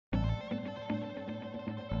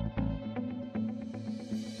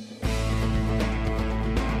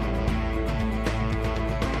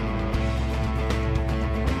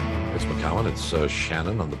everyone. It's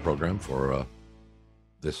Shannon on the program for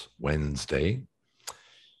this Wednesday.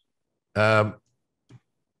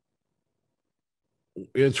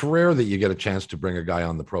 It's rare that you get a chance to bring a guy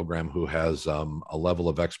on the program who has a level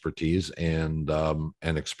of expertise and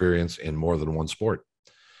experience in more than one sport,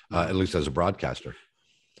 at least as a broadcaster.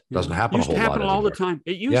 Doesn't happen a whole lot. Used to happen all the time.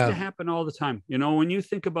 It used to Yeah. happen all the time. You know, when you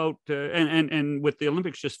think about and with the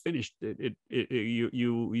Olympics just finished,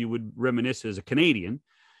 you would reminisce as a Canadian.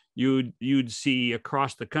 You'd see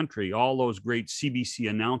across the country all those great CBC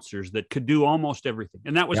announcers that could do almost everything,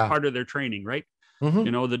 and that was part of their training, right? Mm-hmm.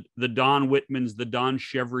 You know, the Don Whitmans, the Don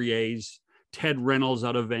Chevriers, Ted Reynolds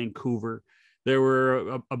out of Vancouver. There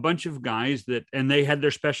were a bunch of guys that, and they had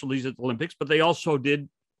their specialties at the Olympics, but they also did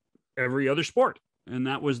every other sport. And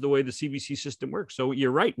that was the way the CBC system works. So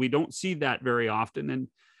you're right. We don't see that very often. And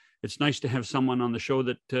it's nice to have someone on the show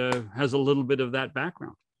that has a little bit of that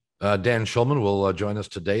background. Dan Schulman will join us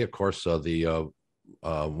today. Of course, the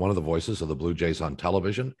one of the voices of the Blue Jays on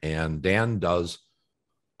television. And Dan does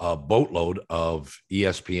a boatload of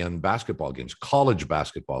ESPN basketball games, college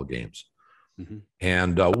basketball games. Mm-hmm.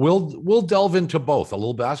 And we'll delve into both, a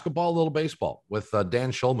little basketball, a little baseball with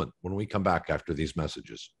Dan Schulman when we come back after these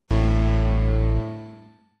messages.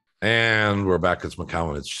 And we're back. It's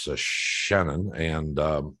McCowan. It's Shannon and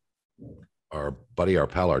our buddy, our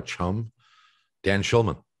pal, our chum, Dan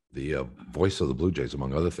Schulman, the voice of the Blue Jays,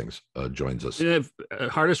 among other things, joins us.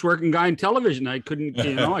 Hardest working guy in television. I couldn't get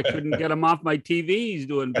him off my TV. He's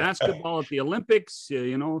doing basketball at the Olympics.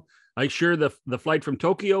 I'm sure the flight from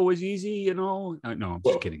Tokyo was easy. No, I'm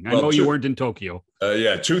just kidding. I know you weren't in Tokyo.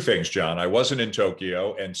 Two things, John. I wasn't in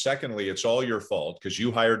Tokyo. And secondly, it's all your fault because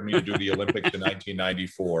you hired me to do the Olympics in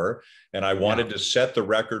 1994. And I wanted to set the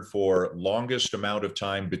record for longest amount of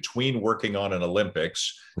time between working on an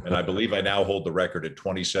Olympics. And I believe I now hold the record at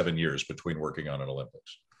 27 years between working on an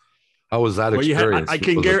Olympics. How was that experience? I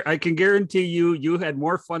can guarantee you had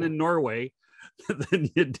more fun in Norway than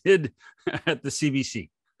you did at the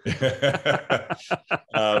CBC. The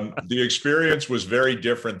experience was very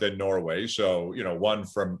different than Norway. So,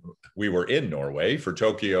 we were in Norway. For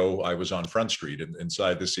Tokyo, I was on Front Street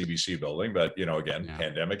inside the CBC building. But,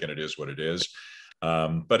 pandemic, and it is what it is.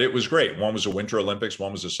 But it was great. One was a Winter Olympics.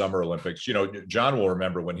 One was a Summer Olympics. John will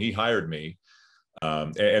remember when he hired me,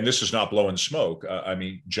 and this is not blowing smoke.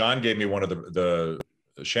 John gave me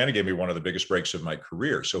Shannon gave me one of the biggest breaks of my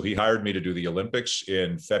career. So he hired me to do the Olympics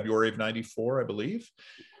in February of 94, I believe.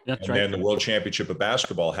 That's right. And then the World Championship Championship of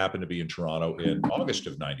Basketball happened to be in Toronto in August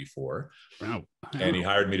of 94. Wow. And he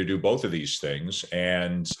hired me to do both of these things.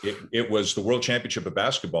 And it was the World Championship of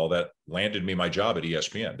Basketball that landed me my job at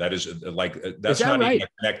ESPN. That is that's not right? Even a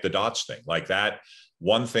connect the dots thing. Like that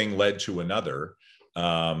one thing led to another.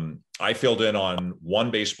 I filled in on one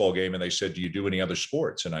baseball game and they said, do you do any other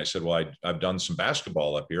sports? And I said, well, I've done some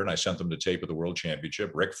basketball up here. And I sent them to tape of the World Championship,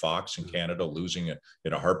 Rick Fox in Canada losing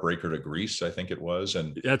in a heartbreaker to Greece, I think it was.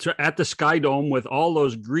 And that's right, at the Sky Dome with all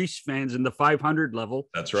those Greece fans in the 500 level.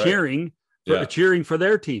 That's right. Cheering for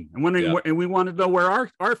their team. And we wanted to know where our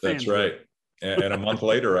fans That's right. Were. And a month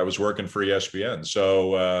later, I was working for ESPN.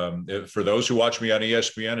 So for those who watch me on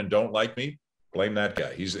ESPN and don't like me, blame that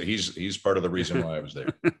guy. He's part of the reason why I was there.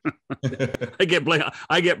 I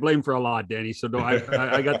get blamed for a lot, Danny. So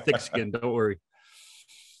I got thick skin. Don't worry.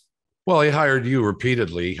 Well, he hired you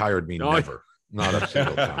repeatedly. He hired me never, not a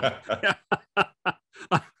single time.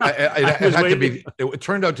 It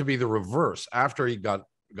turned out to be the reverse. After he got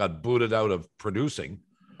booted out of producing,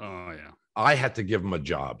 I had to give him a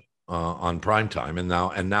job on primetime,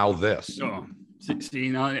 and now this. Oh. See,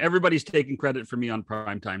 now everybody's taking credit for me on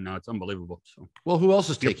primetime now. It's unbelievable. So, well, who else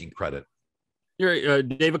is taking credit? You're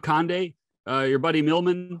David Conde, your buddy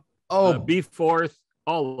Millman, B Fourth,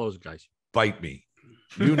 all those guys. Bite me.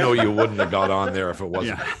 You wouldn't have got on there if it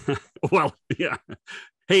wasn't. Yeah. Well, yeah.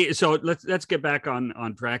 Hey, so let's get back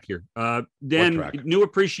on track here. Dan, new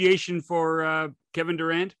appreciation for Kevin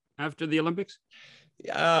Durant after the Olympics?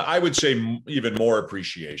 I would say even more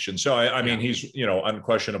appreciation. So, I mean, he's,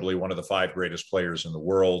 unquestionably one of the 5 greatest players in the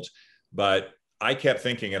world. But I kept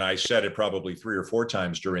thinking, and I said it probably 3 or 4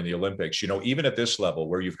 times during the Olympics, even at this level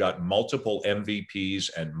where you've got multiple MVPs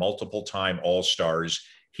and multiple time All-Stars,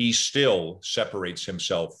 he still separates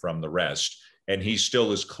himself from the rest. And he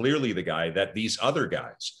still is clearly the guy that these other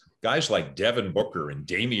guys like Devin Booker and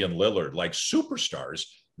Damian Lillard, like superstars,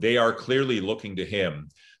 they are clearly looking to him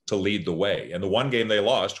to lead the way. And the one game they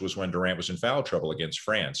lost was when Durant was in foul trouble against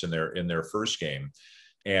France in their first game.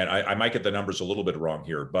 And I might get the numbers a little bit wrong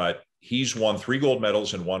here, but he's won 3 gold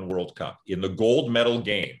medals and 1 World Cup. In the gold medal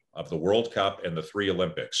game of the World Cup and the 3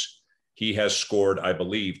 Olympics, he has scored, I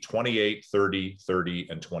believe, 28, 30, 30,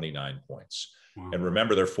 and 29 points. Wow. And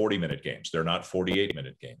remember, they're 40-minute games. They're not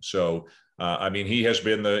 48-minute games. So, I mean, he has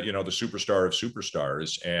been the superstar of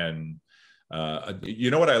superstars. And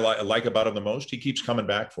you know what I like about him the most? He keeps coming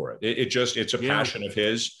back for it. It's a passion of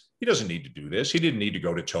his. He doesn't need to do this. He didn't need to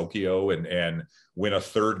go to Tokyo and win a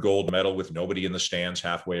third gold medal with nobody in the stands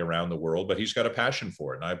halfway around the world, but he's got a passion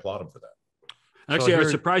for it, and I applaud him for that. Actually, I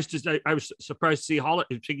was surprised to see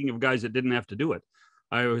Holiday. Speaking of guys that didn't have to do it,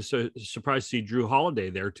 I was surprised to see Drew Holiday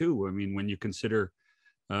there too. I mean, when you consider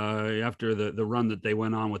after the run that they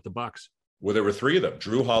went on with the Bucks. Well, there were three of them: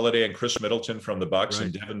 Drew Holiday and Chris Middleton from the Bucks, right,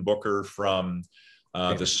 and Devin Booker from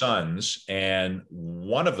the Suns. And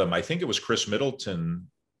one of them, I think it was Chris Middleton.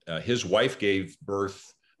 His wife gave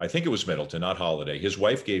birth. I think it was Middleton, not Holiday. His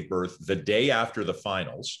wife gave birth the day after the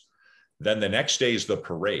finals. Then the next day is the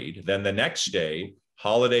parade. Then the next day,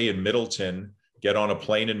 Holiday and Middleton get on a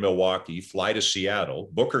plane in Milwaukee, fly to Seattle.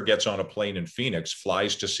 Booker gets on a plane in Phoenix,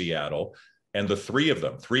 flies to Seattle. And the three of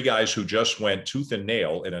them, three guys who just went tooth and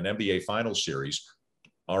nail in an NBA Finals series,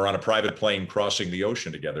 are on a private plane crossing the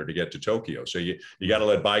ocean together to get to Tokyo. So you got to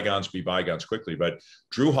let bygones be bygones quickly. But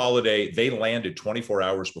Drew Holiday, they landed 24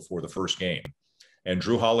 hours before the first game. And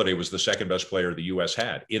Drew Holiday was the second best player the U.S.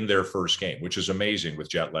 had in their first game, which is amazing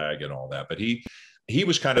with jet lag and all that. But he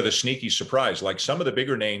was kind of the sneaky surprise. Like some of the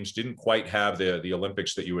bigger names didn't quite have the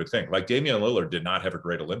Olympics that you would think. Like Damian Lillard did not have a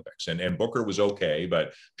great Olympics, and Booker was okay,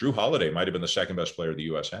 but Drew Holiday might have been the second best player the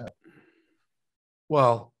U.S. had.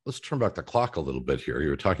 Well, let's turn back the clock a little bit here. You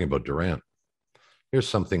were talking about Durant. Here's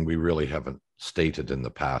something we really haven't stated in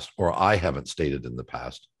the past, or I haven't stated in the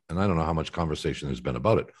past, and I don't know how much conversation there's been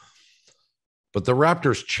about it. But the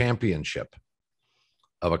Raptors championship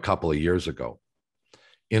of a couple of years ago,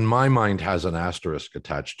 in my mind, has an asterisk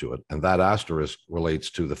attached to it. And that asterisk relates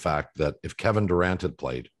to the fact that if Kevin Durant had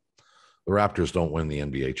played, the Raptors don't win the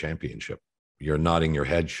NBA championship. You're nodding your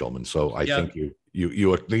head, Schulman. So I think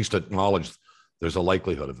you at least acknowledge there's a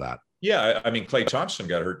likelihood of that. Yeah, I mean, Klay Thompson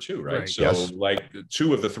got hurt too, right? So yes. Like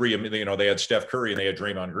two of the three, they had Steph Curry and they had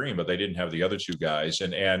Draymond Green, but they didn't have the other two guys.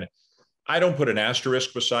 And I don't put an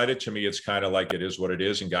asterisk beside it. To me, it's kind of like it is what it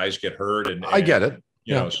is, and guys get hurt. And I get it.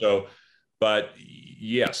 You know, so, but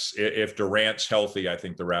yes, if Durant's healthy, I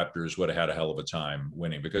think the Raptors would have had a hell of a time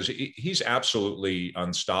winning, because he's absolutely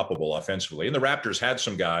unstoppable offensively. And the Raptors had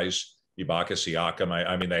some guys, Ibaka, Siakam.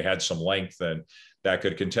 I mean, they had some length and that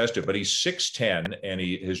could contest it, but he's 6'10", and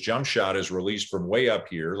his jump shot is released from way up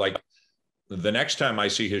here. Like the next time I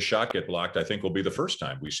see his shot get blocked, I think will be the first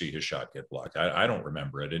time we see his shot get blocked. I don't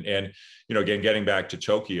remember it. And you know, again, getting back to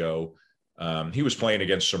Tokyo, he was playing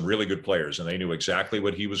against some really good players, and they knew exactly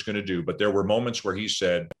what he was going to do. But there were moments where he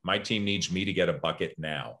said, "My team needs me to get a bucket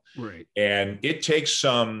now." Right. And it takes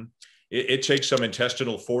some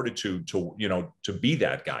intestinal fortitude to be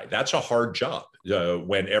that guy. That's a hard job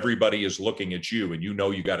when everybody is looking at you and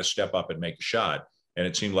you got to step up and make a shot. And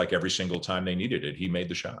it seemed like every single time they needed it, he made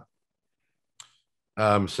the shot.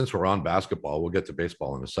 Since we're on basketball, we'll get to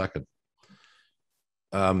baseball in a second.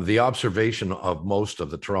 The observation of most of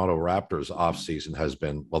the Toronto Raptors offseason has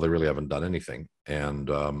been, well, they really haven't done anything. And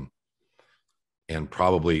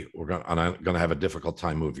probably I'm going to have a difficult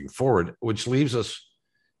time moving forward, which leaves us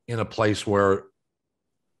in a place where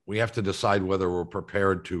we have to decide whether we're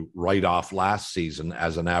prepared to write off last season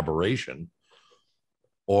as an aberration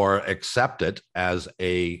or accept it as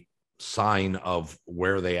a sign of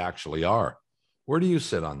where they actually are. Where do you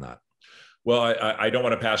sit on that? Well, I don't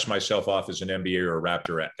want to pass myself off as an NBA or a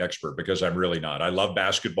Raptor expert, because I'm really not. I love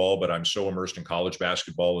basketball, but I'm so immersed in college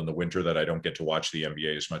basketball in the winter that I don't get to watch the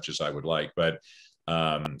NBA as much as I would like. But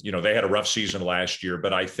they had a rough season last year,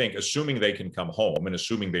 but I think assuming they can come home and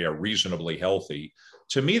assuming they are reasonably healthy,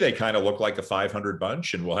 to me, they kind of look like a 500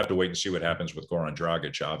 bunch, and we'll have to wait and see what happens with Goran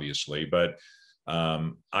Dragic, obviously. But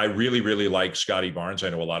I really, really like Scottie Barnes. I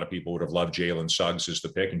know a lot of people would have loved Jalen Suggs as the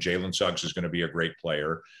pick, and Jalen Suggs is going to be a great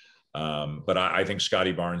player. But I think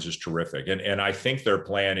Scottie Barnes is terrific. And I think their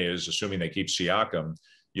plan is, assuming they keep Siakam,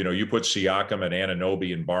 you put Siakam and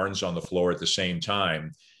Anunoby and Barnes on the floor at the same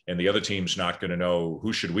time, and the other team's not going to know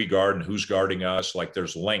who should we guard and who's guarding us. Like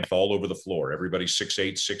there's length all over the floor. Everybody's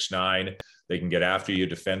 6'8", 6'9". They can get after you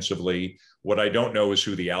defensively. What I don't know is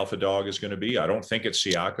who the alpha dog is going to be. I don't think it's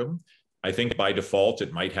Siakam. I think by default,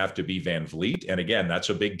 it might have to be Van Vliet. And again, that's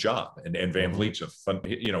a big job. And Van Vliet's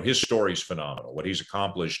his story's phenomenal. What he's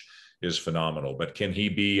accomplished is phenomenal. But can he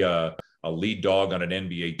be a lead dog on an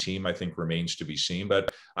NBA team? I think remains to be seen.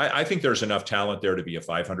 But I think there's enough talent there to be a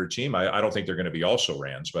 500 team. I don't think they're going to be also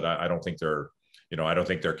Rans, but I don't think they're, I don't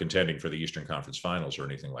think they're contending for the Eastern Conference Finals or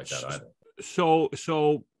anything like that either. So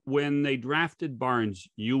when they drafted Barnes,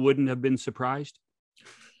 you wouldn't have been surprised?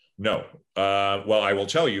 No. Well, I will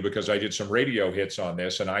tell you, because I did some radio hits on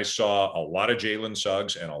this, and I saw a lot of Jalen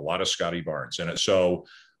Suggs and a lot of Scottie Barnes. And so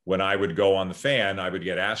when I would go on the Fan, I would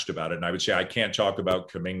get asked about it, and I would say, I can't talk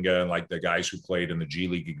about Kuminga and like the guys who played in the G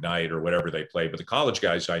League Ignite or whatever they play, but the college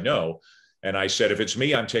guys I know. And I said, if it's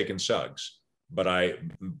me, I'm taking Suggs. But I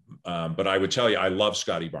would tell you, I love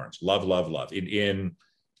Scottie Barnes. Love, love, love. In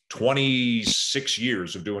 26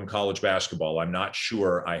 years of doing college basketball, I'm not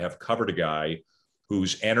sure I have covered a guy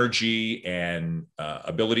whose energy and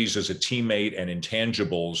abilities as a teammate and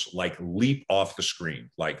intangibles like leap off the screen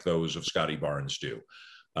like those of Scottie Barnes do.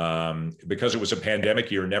 Because it was a pandemic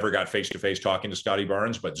year, never got face-to-face talking to Scottie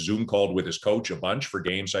Barnes, but Zoom called with his coach a bunch for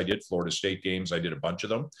games I did, Florida State games. I did a bunch of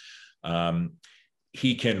them.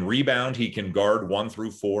 He can rebound. He can guard 1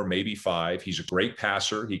 through 4, maybe 5. He's a great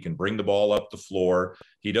passer. He can bring the ball up the floor.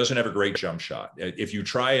 He doesn't have a great jump shot. If you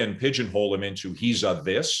try and pigeonhole him into he's a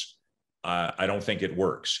this, I don't think it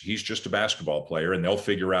works. He's just a basketball player, and they'll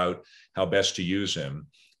figure out how best to use him.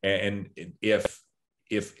 And if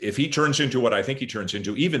he turns into what I think he turns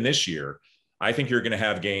into, even this year, I think you're going to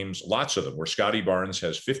have games, lots of them, where Scottie Barnes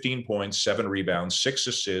has 15 points, 7 rebounds, 6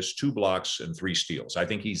 assists, 2 blocks, and 3 steals. I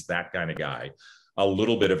think he's that kind of guy. A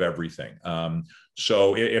little bit of everything.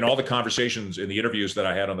 So in all the conversations, in the interviews that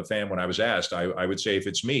I had on the Fan, when I was asked, I would say, if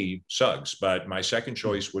it's me, Suggs, but my second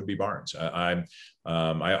choice would be Barnes. I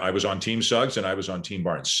was on Team Suggs and I was on Team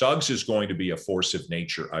Barnes. Suggs is going to be a force of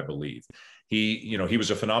nature, I believe. He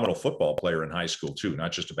was a phenomenal football player in high school too,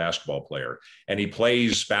 not just a basketball player. And he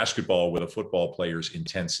plays basketball with a football player's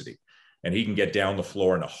intensity. And he can get down the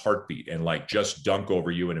floor in a heartbeat and like just dunk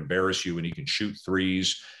over you and embarrass you. And he can shoot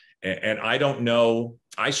threes. And I don't know,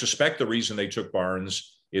 I suspect the reason they took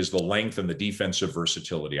Barnes is the length and the defensive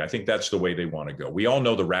versatility. I think that's the way they want to go. We all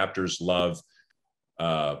know the Raptors love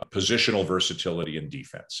positional versatility in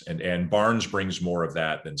defense. And Barnes brings more of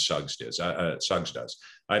that than Suggs does.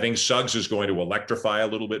 I think Suggs is going to electrify a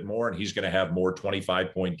little bit more, and he's going to have more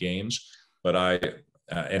 25-point games. But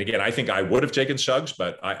and again, I think I would have taken Suggs,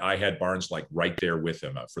 but I had Barnes like right there with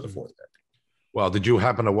him for the 4th pick. Well, did you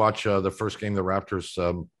happen to watch the first game the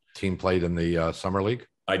Raptors team played in the summer league?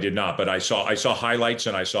 I did not, but I saw highlights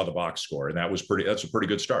and I saw the box score, and that's a pretty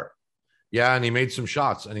good start. Yeah. And he made some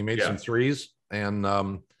shots and he made some threes. And,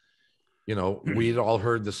 we'd all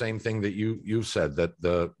heard the same thing that you said, that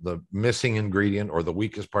the missing ingredient or the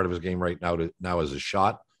weakest part of his game right now is his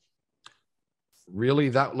shot. Really,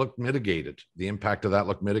 that looked mitigated. The impact of that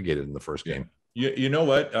looked mitigated in the first game. You know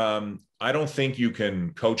what? I don't think you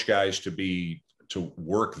can coach guys to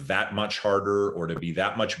work that much harder or to be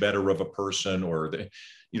that much better of a person, or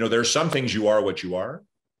there's some things you are what you are.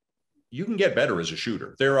 You can get better as a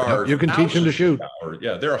shooter. There are you can teach him to shoot.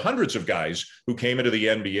 There are hundreds of guys who came into the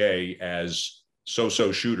NBA as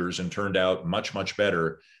so-so shooters and turned out much, much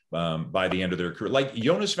better by the end of their career. Like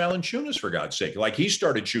Jonas Valanciunas, for God's sake. Like he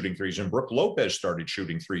started shooting threes, and Brook Lopez started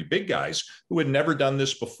shooting three. Big guys who had never done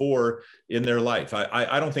this before in their life.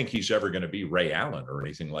 I don't think he's ever going to be Ray Allen or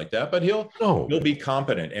anything like that, but he'll be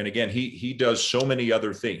competent. And again, he does so many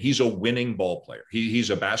other things. He's a winning ball player. He's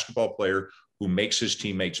a basketball player who makes his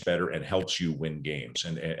teammates better and helps you win games,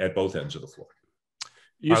 and at both ends of the floor.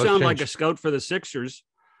 You sound like a scout for the Sixers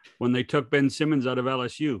when they took Ben Simmons out of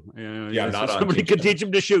LSU. Not somebody could teach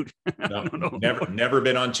him to shoot. No, never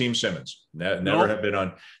been on Team Simmons. Never have been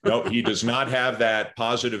on. No, he does not have that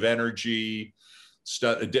positive energy.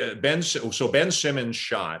 Ben Simmons'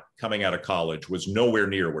 shot coming out of college was nowhere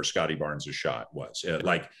near where Scottie Barnes' shot was.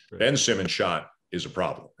 Ben Simmons' shot is a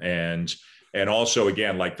problem. And also,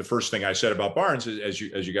 again, like the first thing I said about Barnes, as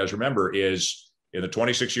you guys remember, is in the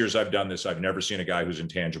 26 years I've done this, I've never seen a guy whose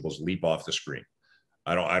intangibles leap off the screen.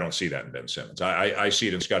 I don't see that in Ben Simmons. I see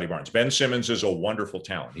it in Scottie Barnes. Ben Simmons is a wonderful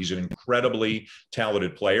talent. He's an incredibly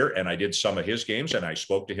talented player. And I did some of his games, and I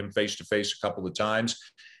spoke to him face to face a couple of times.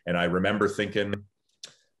 And I remember thinking,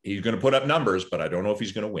 he's going to put up numbers, but I don't know if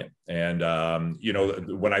he's going to win. And,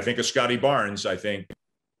 when I think of Scottie Barnes, I think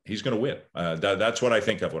he's going to win. That's what I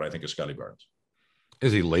think of when I think of Scottie Barnes.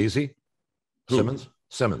 Is he lazy? Who?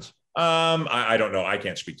 Simmons. I don't know. I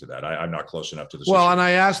can't speak to that. I'm not close enough to this. Well, and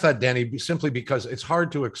I asked that, Danny, simply because it's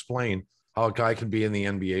hard to explain how a guy can be in the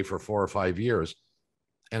NBA for 4 or 5 years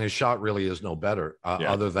and his shot really is no better,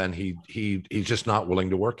 other than he's just not willing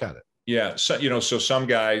to work at it. Yeah. So, so some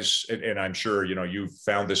guys, and I'm sure, you've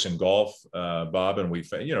found this in golf, Bob, and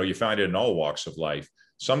you find it in all walks of life.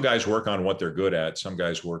 Some guys work on what they're good at. Some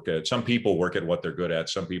people work at what they're good at.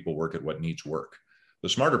 Some people work at what needs work. The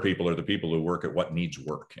smarter people are the people who work at what needs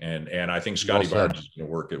work. And I think Scottie Barnes is going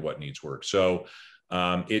to work at what needs work. So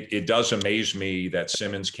It does amaze me that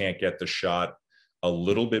Simmons can't get the shot a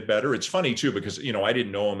little bit better. It's funny too, because, I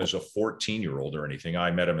didn't know him as a 14-year-old or anything.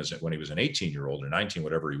 I met him when he was an 18-year-old or 19,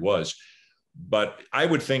 whatever he was. But I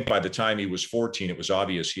would think by the time he was 14, it was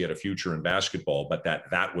obvious he had a future in basketball, but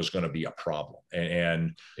that was going to be a problem.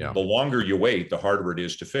 And the longer you wait, the harder it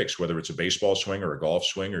is to fix, whether it's a baseball swing or a golf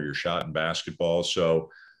swing or your shot in basketball. So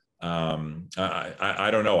I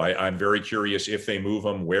don't know. I'm very curious if they move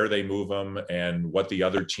him, where they move him, and what the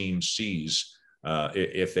other team sees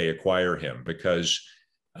if they acquire him, because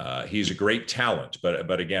he's a great talent.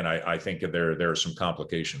 But again, I think there are some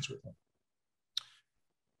complications with him.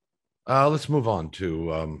 Let's move on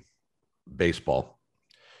to baseball.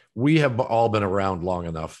 We have all been around long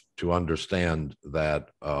enough to understand that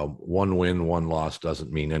one win, one loss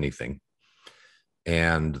doesn't mean anything,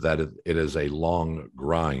 and that it is a long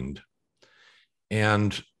grind.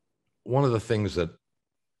 And one of the things that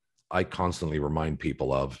I constantly remind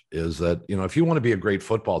people of is that, if you want to be a great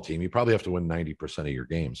football team, you probably have to win 90% of your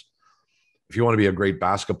games. If you want to be a great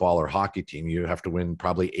basketball or hockey team, you have to win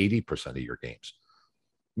probably 80% of your games.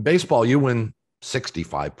 In baseball, you win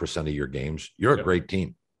 65% of your games. You're a great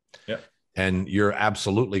team. Yeah. And you're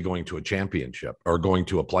absolutely going to a championship or going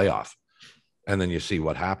to a playoff. And then you see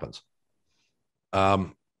what happens.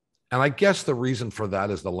 And I guess the reason for that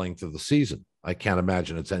is the length of the season. I can't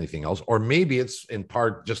imagine it's anything else. Or maybe it's in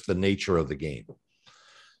part just the nature of the game.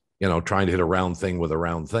 Trying to hit a round thing with a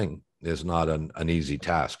round thing is not an easy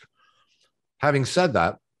task. Having said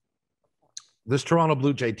that, this Toronto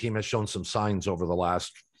Blue Jay team has shown some signs over the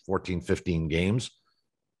last 14, 15 games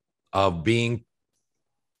of being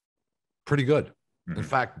pretty good. Mm-hmm. In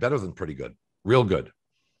fact, better than pretty good, real good.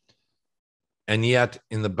 And yet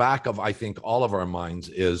in the back of, I think, all of our minds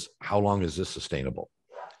is, how long is this sustainable?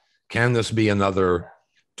 Can this be another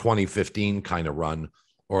 2015 kind of run,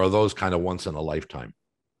 or are those kind of once in a lifetime?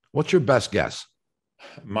 What's your best guess?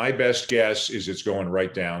 My best guess is it's going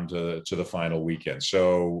right down to the final weekend.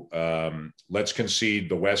 So let's concede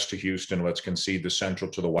the West to Houston. Let's concede the Central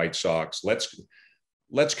to the White Sox.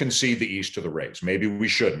 Let's concede the East to the Rays. Maybe we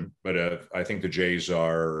shouldn't, but I think the Jays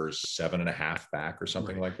are 7.5 back or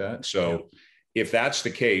something like that. So if that's the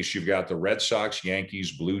case, you've got the Red Sox,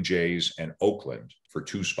 Yankees, Blue Jays, and Oakland for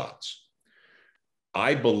 2 spots.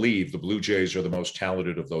 I believe the Blue Jays are the most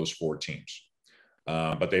talented of those 4 teams.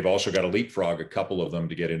 But they've also got to leapfrog a couple of them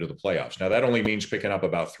to get into the playoffs. Now, that only means picking up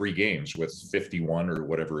about 3 games with 51 or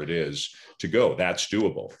whatever it is to go. That's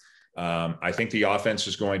doable. I think the offense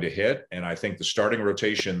is going to hit, and I think the starting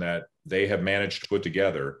rotation that they have managed to put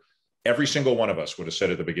together, every single one of us would have said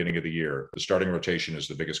at the beginning of the year, the starting rotation is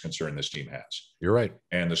the biggest concern this team has. You're right.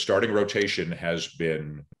 And the starting rotation has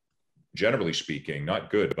been, generally speaking, not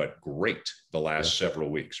good, but great the last several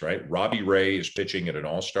weeks, right? Robbie Ray is pitching at an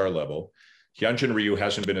all-star level. Hyunjin Ryu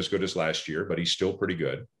hasn't been as good as last year, but he's still pretty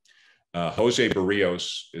good. Jose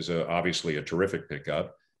Barrios is obviously a terrific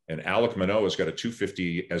pickup. And Alek Manoah has got a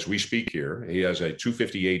 250 as we speak here. He has a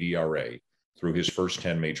 2.58 ERA through his first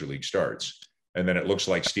 10 major league starts. And then it looks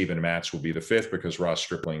like Steven Matz will be the 5th because Ross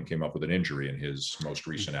Stripling came up with an injury in his most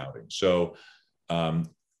recent outing. So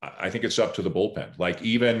I think it's up to the bullpen. Like,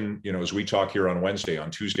 even, as we talk here on Wednesday,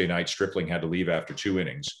 on Tuesday night, Stripling had to leave after 2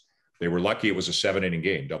 innings. They were lucky it was a 7-inning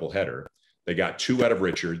game, doubleheader. They got 2 out of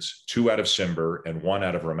Richards, 2 out of Simber, and 1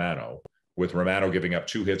 out of Romano, with Romano giving up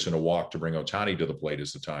 2 hits and a walk to bring Ohtani to the plate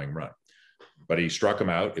as the tying run. But he struck him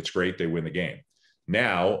out. It's great. They win the game.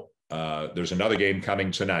 Now, there's another game coming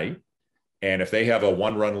tonight. And if they have a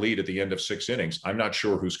 1-run lead at the end of 6 innings, I'm not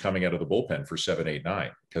sure who's coming out of the bullpen for 7, 8, 9,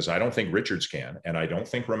 because I don't think Richards can, and I don't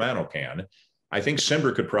think Romano can. I think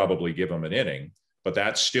Simber could probably give him an inning, but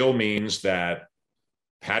that still means that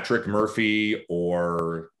Patrick Murphy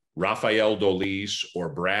or Rafael Dolis or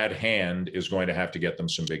Brad Hand is going to have to get them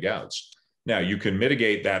some big outs. Now, you can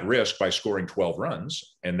mitigate that risk by scoring 12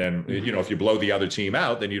 runs. And then, if you blow the other team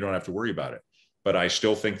out, then you don't have to worry about it. But I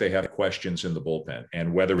still think they have questions in the bullpen.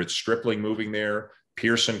 And whether it's Stripling moving there,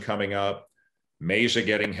 Pearson coming up, Meza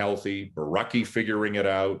getting healthy, Baraki figuring it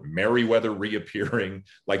out, Merriweather reappearing,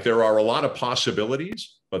 like, there are a lot of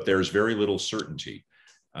possibilities, but there's very little certainty.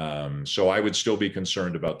 So I would still be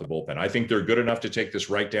concerned about the bullpen. I think they're good enough to take this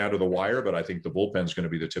right down to the wire, but I think the bullpen is going to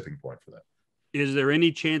be the tipping point for that. Is there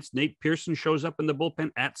any chance Nate Pearson shows up in the bullpen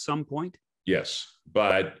at some point? Yes,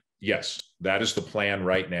 but yes, that is the plan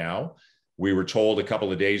right now. We were told a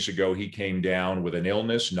couple of days ago he came down with an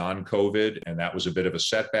illness, non-COVID, and that was a bit of a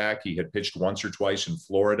setback. He had pitched once or twice in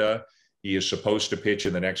Florida. He is supposed to pitch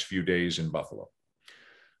in the next few days in Buffalo.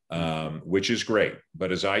 Which is great.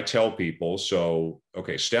 But as I tell people,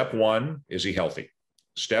 okay, step 1, is he healthy?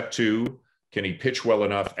 Step 2, can he pitch well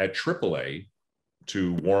enough at AAA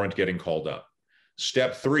to warrant getting called up.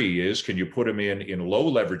 Step 3 is, can you put him in low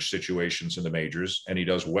leverage situations in the majors? And he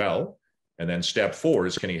does well. And then step 4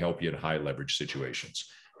 is, can he help you in high leverage situations?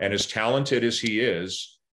 And as talented as he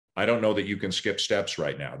is, I don't know that you can skip steps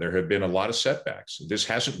right now. There have been a lot of setbacks. This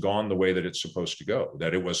hasn't gone the way that it's supposed to go,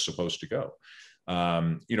 that it was supposed to go.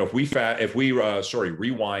 If we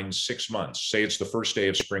rewind 6 months, say it's the first day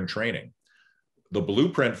of spring training, the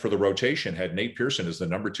blueprint for the rotation had Nate Pearson as the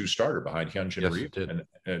number 2 starter behind Hyunjin Ryu,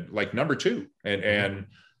 and like number 2, and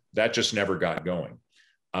that just never got going.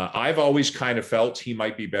 I've always kind of felt he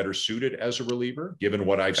might be better suited as a reliever, given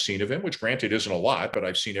what I've seen of him, which granted isn't a lot, but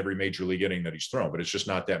I've seen every major league inning that he's thrown, but it's just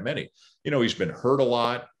not that many. He's been hurt a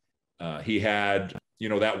lot. He had,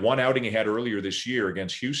 that one outing he had earlier this year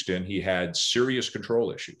against Houston, he had serious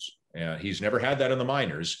control issues. He's never had that in the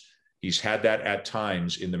minors. He's had that at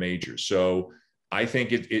times in the majors. So I think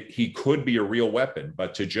he could be a real weapon,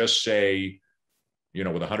 but to just say, with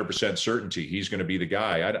 100% certainty, he's going to be the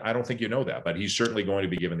guy. I don't think that, but he's certainly going to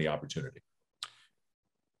be given the opportunity.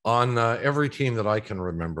 On every team that I can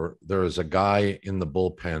remember, there is a guy in the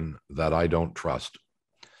bullpen that I don't trust.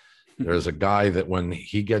 There's a guy that when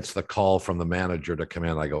he gets the call from the manager to come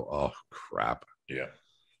in, I go, oh, crap. Yeah.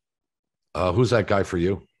 Who's that guy for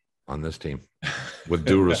you on this team? With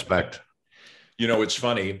due respect. It's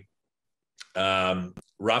funny.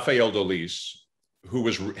 Rafael Dolis, who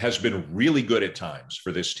has been really good at times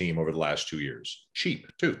for this team over the last 2 years. Cheap,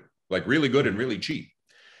 too. Like really good and really cheap.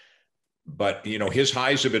 But, his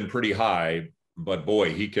highs have been pretty high. But,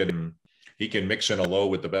 boy, he can mix in a low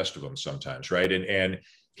with the best of them sometimes, right? And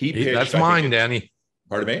he pitched. That's mine, Danny.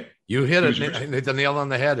 Pardon me? You hit the nail on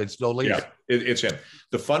the head. It's Dolis. Yeah, it's him.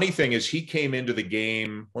 The funny thing is he came into the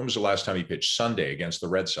game. When was the last time he pitched? Sunday against the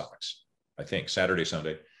Red Sox, I think. Saturday,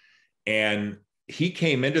 Sunday. And he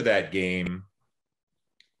came into that game.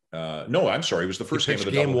 No, I'm sorry. It was the first game of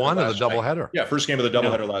the game one of the doubleheader. Yeah, first game of the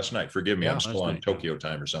doubleheader last night. Forgive me, I'm still on Tokyo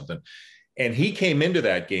time or something. And he came into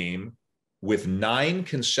that game with 9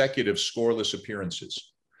 consecutive scoreless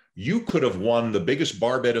appearances. You could have won the biggest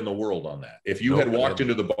bar bet in the world on that. If you had walked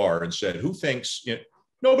into the bar and said, "Who thinks?"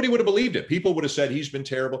 Nobody would have believed it. People would have said he's been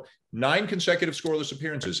terrible. 9 consecutive scoreless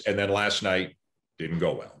appearances, and then last night didn't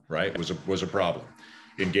go well. Right? Was a problem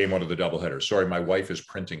in game 1 of the doubleheader. Sorry, my wife is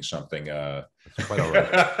printing something quite all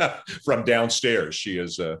right. From downstairs. She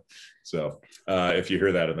is if you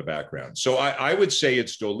hear that in the background. So I would say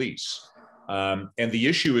it's Dolis. And the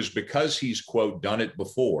issue is because he's, quote, done it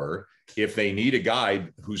before, if they need a guy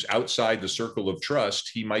who's outside the circle of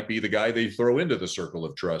trust, he might be the guy they throw into the circle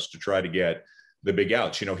of trust to try to get the big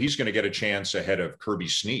outs. He's going to get a chance ahead of Kirby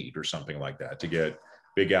Snead or something like that to get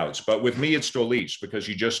big outs. But with me, it's Dolis because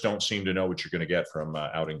you just don't seem to know what you're going to get from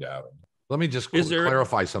outing to outing. Let me just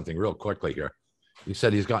clarify something real quickly here. You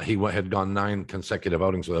said he had gone 9 consecutive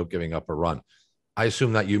outings without giving up a run. I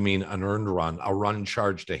assume that you mean an earned run, a run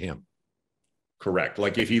charged to him. Correct.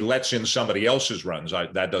 Like if he lets in somebody else's runs,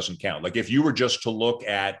 that doesn't count. Like if you were just to look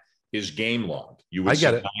at his game log, you would see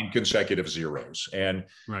 9 consecutive zeros. And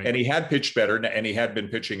he had pitched better, and he had been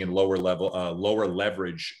pitching in lower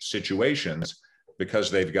leverage situations because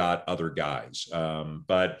they've got other guys.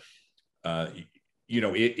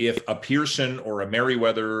 If a Pearson or a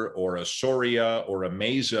Merriweather or a Soria or a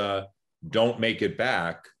Meza don't make it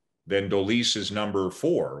back, then Dolis is number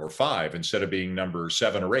 4 or 5 instead of being number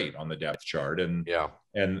 7 or 8 on the depth chart. And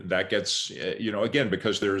that gets, again,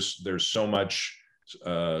 because there's so much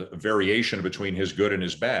variation between his good and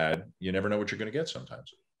his bad, you never know what you're going to get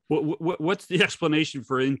sometimes. What's the explanation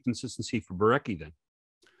for inconsistency for Barecki then?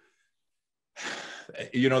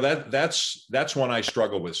 That's one I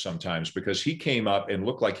struggle with sometimes because he came up and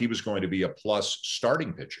looked like he was going to be a plus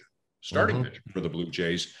starting pitcher for the Blue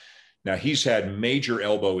Jays. Now he's had major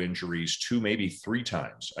elbow injuries 2, maybe 3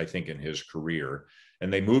 times, I think, in his career,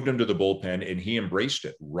 and they moved him to the bullpen and he embraced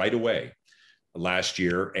it right away last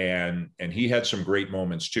year. And he had some great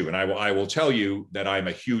moments too. And I will tell you that I'm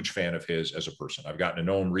a huge fan of his as a person. I've gotten to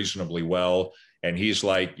know him reasonably well. And he's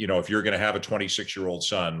like, if you're going to have a 26-year-old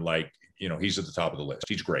son, like, he's at the top of the list.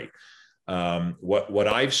 He's great. What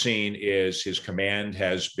I've seen is his command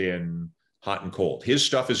has been hot and cold. His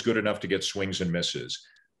stuff is good enough to get swings and misses.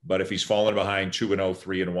 But if he's falling behind 2-0,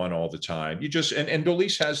 3-1 all the time, and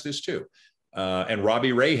Dolis has this too. And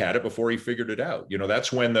Robbie Ray had it before he figured it out.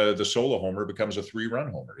 That's when the solo homer becomes a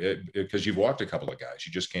 3-run homer because you've walked a couple of guys.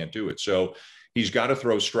 You just can't do it. So he's got to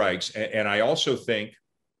throw strikes. And I also think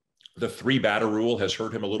the 3-batter rule has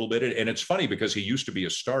hurt him a little bit. And it's funny because he used to be a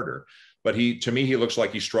starter, but to me, he looks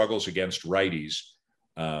like he struggles against righties.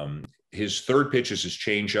 His third pitch is his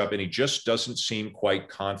changeup, and he just doesn't seem quite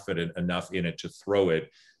confident enough in it to throw it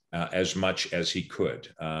as much as he could.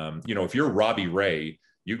 If you're Robbie Ray,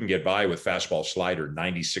 you can get by with fastball slider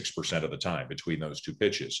 96% of the time between those two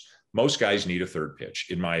pitches. Most guys need a third pitch,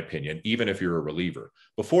 in my opinion, even if you're a reliever.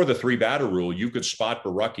 Before the 3-batter rule, you could spot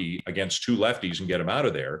Baraki against 2 lefties and get him out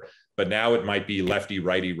of there. But now it might be lefty,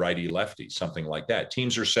 righty, righty, lefty, something like that.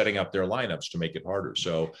 Teams are setting up their lineups to make it harder.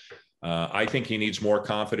 So I think he needs more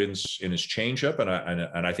confidence in his changeup,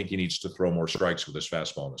 and I think he needs to throw more strikes with his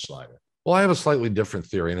fastball and the slider. Well, I have a slightly different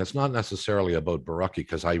theory, and it's not necessarily about Baraki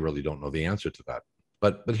because I really don't know the answer to that.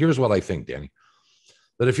 But here's what I think, Danny,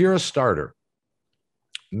 that if you're a starter,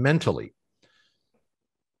 mentally,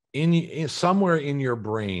 in somewhere in your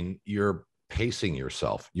brain, you're pacing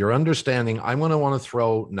yourself. You're understanding, I'm going to want to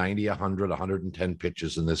throw 90, 100, 110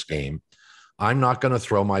 pitches in this game. I'm not going to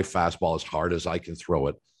throw my fastball as hard as I can throw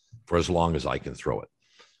it for as long as I can throw it.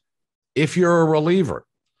 If you're a reliever,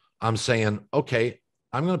 I'm saying, okay,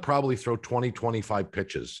 I'm going to probably throw 20, 25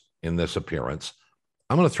 pitches in this appearance.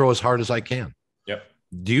 I'm going to throw as hard as I can. Yep.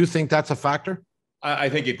 Do you think that's a factor? I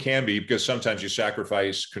think it can be, because sometimes you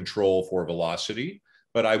sacrifice control for velocity.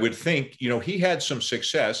 But I would think, he had some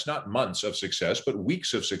success, not months of success, but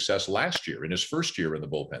weeks of success last year in his first year in the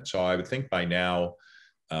bullpen. So I would think by now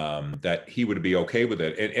that he would be okay with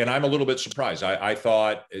it. And I'm a little bit surprised. I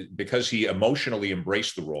thought, because he emotionally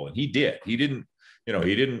embraced the role, and he did. He didn't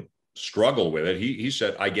struggle with it. He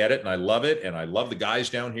said, I get it and I love it. And I love the guys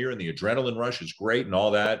down here, and the adrenaline rush is great and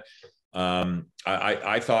all that.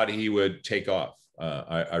 I thought he would take off.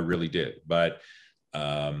 I really did. But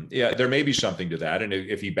there may be something to that. And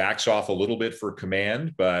if he backs off a little bit for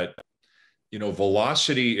command, but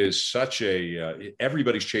velocity is such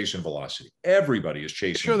everybody's chasing velocity. Everybody is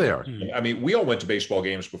chasing. Sure they are. I mean, we all went to baseball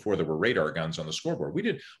games before there were radar guns on the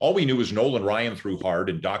scoreboard. All we knew was Nolan Ryan threw hard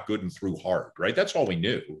and Doc Gooden threw hard, right? That's all we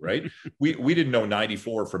knew, right? we didn't know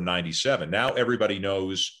 94 from 97. Now everybody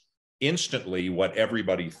knows instantly what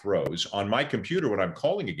everybody throws. On my computer, when I'm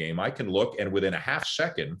calling a game, I can look, and within a half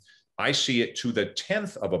second, I see it to the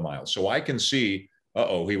 10th of a mile. So I can see,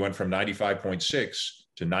 he went from 95.6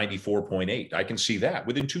 to 94.8. I can see that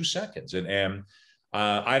within 2 seconds. And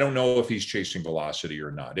I don't know if he's chasing velocity or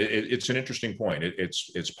not. It's an interesting point.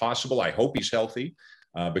 It's possible. I hope he's healthy,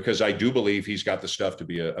 because I do believe he's got the stuff to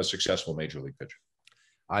be a successful major league pitcher.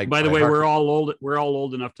 By the way, we're all old. We're all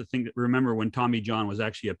old enough to remember when Tommy John was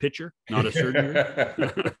actually a pitcher, not a surgeon.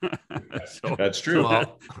 So, that's true.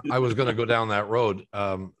 Well, I was going to go down that road.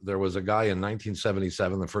 There was a guy in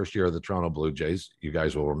 1977, the first year of the Toronto Blue Jays. You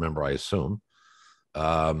guys will remember, I assume,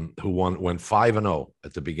 who went 5-0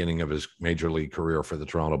 at the beginning of his major league career for the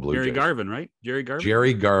Toronto Blue Jays. Jerry Garvin, right? Jerry Garvin.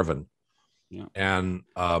 Jerry Garvin. Yeah. And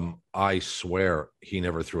I swear he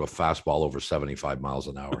never threw a fastball over 75 miles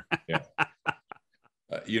an hour. Yeah.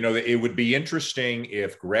 It would be interesting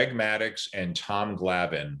if Greg Maddux and Tom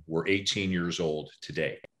Glavine were 18 years old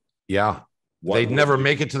today. Yeah. They'd never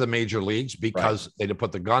make it to the major leagues because they'd have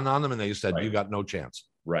put the gun on them and they said, you got no chance.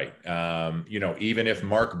 Right. Even if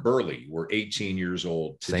Mark Burley were 18 years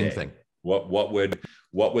old today, same thing. What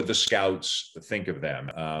would the scouts think of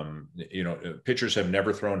them? Pitchers have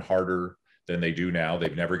never thrown harder than they do now.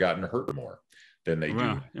 They've never gotten hurt more than they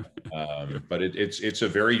do. But it's a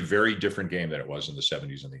very, very different game than it was in the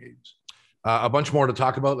 70s and the 80s. A bunch more to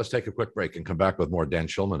talk about. Let's take a quick break and come back with more. Dan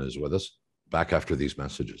Shulman is with us, back after these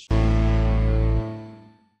messages.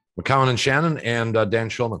 McCowan and Shannon and Dan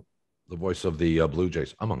Shulman, the voice of the Blue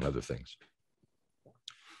Jays, among other things.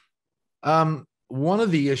 One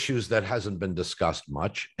of the issues that hasn't been discussed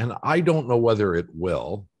much, and I don't know whether it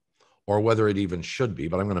will or whether it even should be,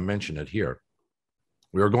 but I'm going to mention it here.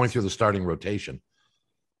 We were going through the starting rotation.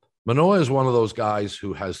 Manoah is one of those guys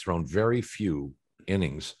who has thrown very few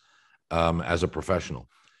innings as a professional.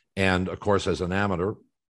 And of course, as an amateur,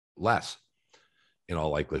 less in all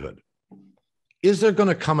likelihood. Is there going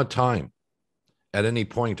to come a time at any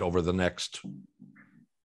point over the next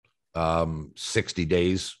 60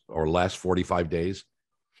 days or less, 45 days,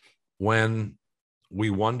 when we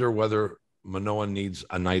wonder whether Manoah needs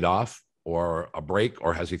a night off or a break,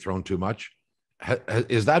 or has he thrown too much?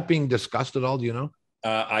 Is that being discussed at all? Do you know?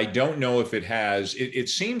 I don't know if it has. It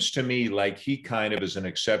seems to me like he kind of is an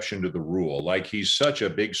exception to the rule. Like he's such a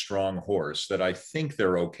big, strong horse that I think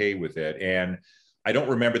they're okay with it. And I don't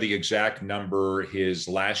remember the exact number his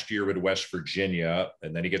last year at West Virginia,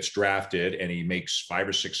 and then he gets drafted and he makes 5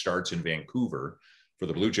 or 6 starts in Vancouver for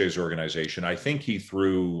the Blue Jays organization. I think he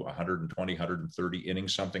threw 120, 130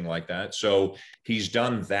 innings, something like that. So he's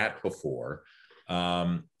done that before.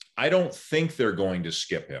 I don't think they're going to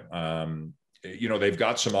skip him. they've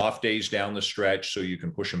got some off days down the stretch, so you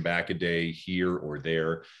can push them back a day here or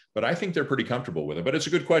there. But I think they're pretty comfortable with it. But it's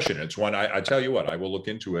a good question. It's one I tell you what, I will look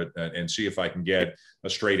into it and see if I can get a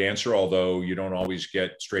straight answer, although you don't always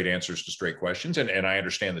get straight answers to straight questions. And I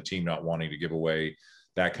understand the team not wanting to give away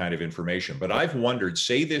that kind of information. But I've wondered,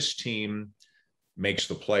 say this team makes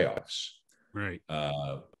the playoffs. Right.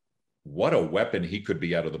 What a weapon he could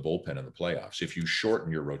be out of the bullpen in the playoffs if you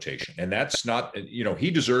shorten your rotation. And that's not, he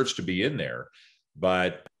deserves to be in there.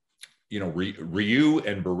 But, Ryu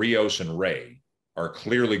and Barrios and Ray are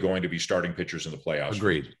clearly going to be starting pitchers in the playoffs.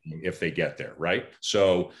 Agreed. If they get there, right?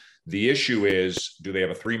 So the issue is, do they have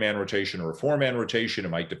a 3-man rotation or a 4-man rotation? It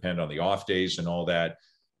might depend on the off days and all that.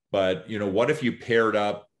 But, what if you paired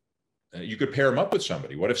up? You could pair him up with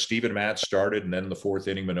somebody. What if Steven Matz started and then the 4th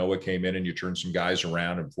inning Manoah came in and you turned some guys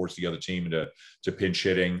around and forced the other team to pinch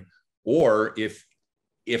hitting? Or if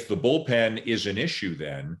the bullpen is an issue,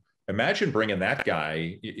 then imagine bringing that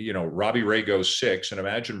guy, Robbie Ray goes 6, and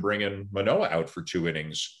imagine bringing Manoah out for 2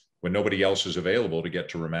 innings when nobody else is available to get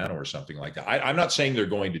to Romano or something like that. I'm not saying they're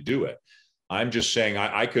going to do it. I'm just saying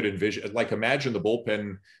I could envision, imagine the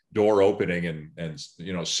bullpen door opening and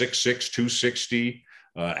 6'6", 260,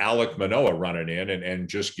 Alek Manoah running in and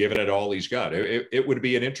just giving it all he's got. It would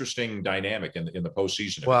be an interesting dynamic in the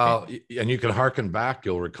postseason. Well, and you can harken back,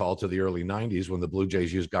 you'll recall, to the early 90s when the Blue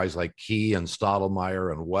Jays used guys like Key and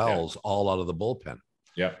Stottlemyre and Wells all out of the bullpen.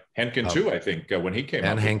 Yeah. Henkin too, I think, when he came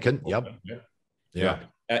and up. And Henkin, yep. Yeah.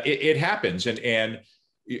 It happens. And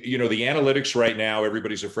the analytics right now,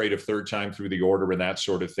 everybody's afraid of third time through the order and that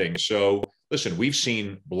sort of thing. So listen, we've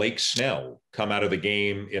seen Blake Snell come out of the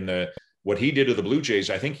game what he did to the Blue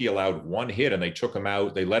Jays. I think he allowed 1 hit and they took him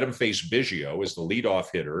out. They let him face Biggio as the leadoff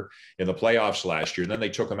hitter in the playoffs last year. And then they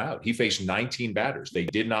took him out. He faced 19 batters. They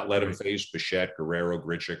did not let him face Bichette, Guerrero,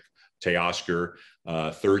 Grichuk, Teoscar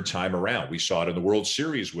third time around. We saw it in the World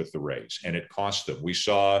Series with the Rays and it cost them. We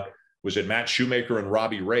saw, was it Matt Shoemaker and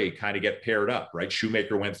Robbie Ray kind of get paired up, right?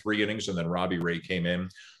 Shoemaker went 3 innings and then Robbie Ray came in.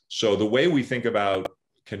 So the way we think about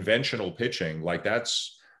conventional pitching,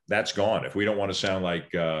 that's gone. If we don't want to sound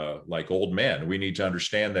like old men, we need to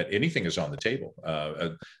understand that anything is on the table,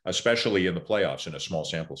 especially in the playoffs in a small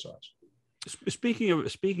sample size.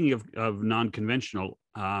 Speaking of non-conventional,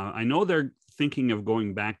 I know they're thinking of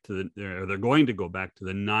going back to they're going to go back to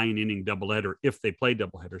the 9-inning doubleheader if they play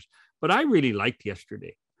doubleheaders. But I really liked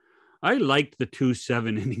yesterday. I liked the 2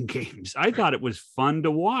 7-inning games. I thought it was fun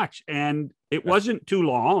to watch, and it wasn't too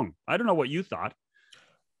long. I don't know what you thought.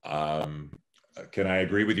 Can I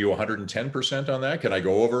agree with you 110% on that? Can I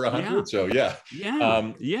go over 100? Yeah. So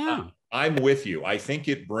yeah. I'm with you. I think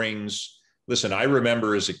it brings, listen, I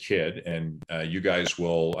remember as a kid, and you guys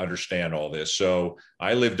will understand all this. So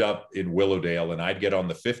I lived up in Willowdale and I'd get on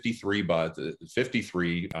the 53,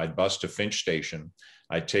 I'd bus to Finch Station.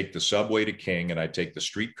 I'd take the subway to King and I'd take the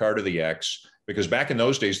streetcar to the X, because back in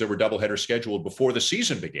those days, there were doubleheaders scheduled before the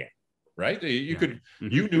season began, right? You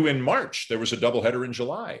knew in March, there was a doubleheader in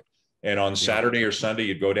July. And on Saturday or Sunday,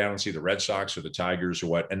 you'd go down and see the Red Sox or the Tigers or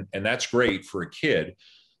what. And that's great for a kid,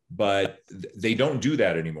 but they don't do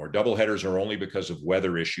that anymore. Doubleheaders are only because of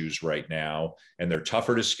weather issues right now, and they're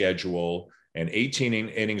tougher to schedule. And 18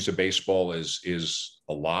 innings of baseball is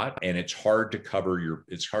a lot, and it's hard to cover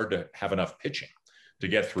it's hard to have enough pitching to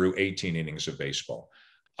get through 18 innings of baseball.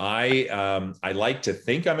 I like to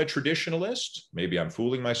think I'm a traditionalist. Maybe I'm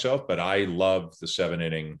fooling myself, but I love the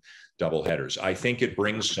 7-inning doubleheaders. I think it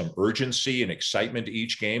brings some urgency and excitement to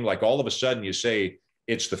each game. Like all of a sudden you say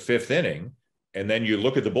it's the 5th inning, and then you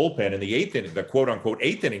look at the bullpen and the 8th inning, the quote unquote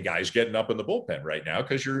 8th inning guys getting up in the bullpen right now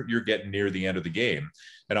because you're getting near the end of the game.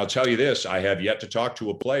 And I'll tell you this, I have yet to talk to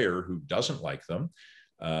a player who doesn't like them.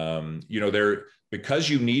 Because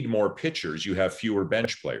you need more pitchers, you have fewer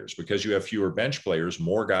bench players. Because you have fewer bench players,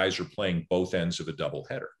 more guys are playing both ends of a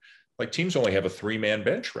doubleheader. Like teams only have a 3-man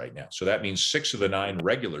bench right now. So that means 6 of the 9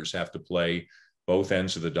 regulars have to play both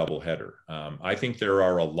ends of the doubleheader. I think there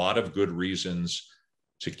are a lot of good reasons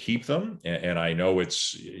to keep them. And I know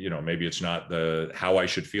it's, maybe it's not how I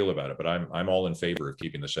should feel about it, but I'm all in favor of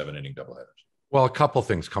keeping the 7-inning doubleheaders. Well, a couple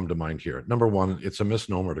things come to mind here. Number one, it's a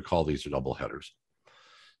misnomer to call these doubleheaders,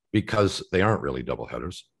 because they aren't really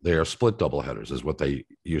doubleheaders. They are split doubleheaders is what they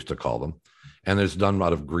used to call them. And it's done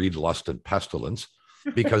out of greed, lust, and pestilence,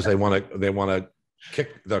 because they want to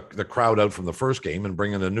kick the crowd out from the first game and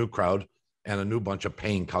bring in a new crowd and a new bunch of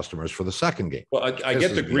paying customers for the second game. Well, I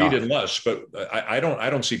get the greed and lust, but I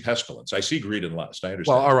don't see pestilence. I see greed and lust. I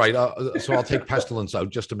understand. Well, all right. So I'll take pestilence out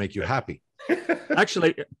just to make you happy.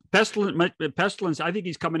 Actually, pestilence, I think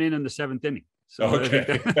he's coming in the 7th inning. So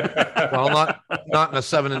okay. Well, not in a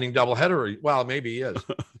 7-inning doubleheader. Well, maybe he is.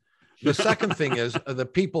 The second thing is the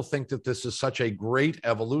people think that this is such a great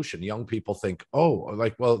evolution. Young people think, oh,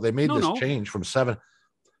 like, well, they made this change from 7.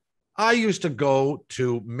 I used to go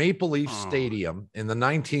to Maple Leaf Stadium in the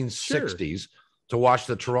 1960s to watch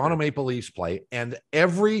the Toronto Maple Leafs play. And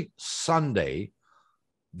every Sunday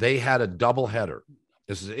they had a doubleheader.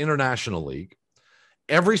 This is International League.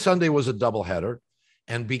 Every Sunday was a doubleheader.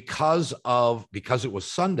 And because it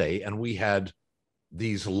was Sunday and we had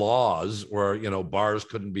these laws where, bars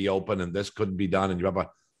couldn't be open and this couldn't be done, and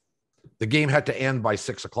the game had to end by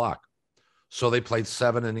 6:00. So they played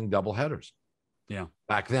 7-inning doubleheaders. Yeah.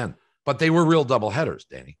 Back then. But they were real doubleheaders,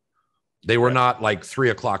 Danny. They were not like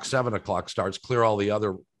 3:00, 7:00 starts, clear all the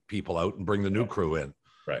other people out and bring the new crew in.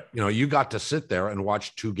 Right. You got to sit there and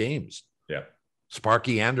watch 2 games. Yeah.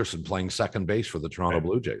 Sparky Anderson playing second base for the Toronto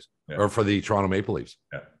Blue Jays or for the Toronto Maple Leafs.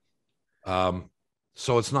 Yeah.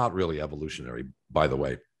 So it's not really evolutionary, by the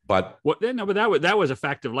way. But that was a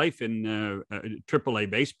fact of life in AAA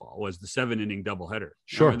baseball, was the 7-inning doubleheader.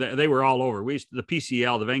 Sure. They were all over. The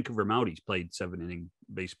PCL, the Vancouver Mounties, played 7-inning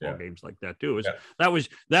baseball games like that too. That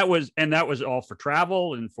was all for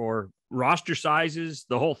travel and for roster sizes,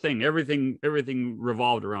 the whole thing. Everything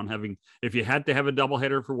revolved around having, if you had to have a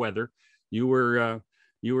doubleheader for weather, you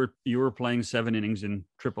were playing 7 innings in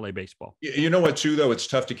AAA baseball. You know what, too, though? It's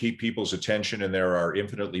tough to keep people's attention, and there are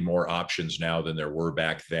infinitely more options now than there were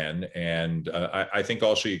back then. And I think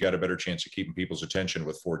also you got a better chance of keeping people's attention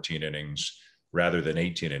with 14 innings rather than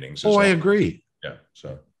 18 innings. I agree. Yeah.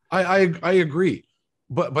 So I agree.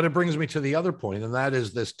 But it brings me to the other point, and that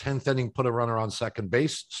is this 10th inning, put a runner on second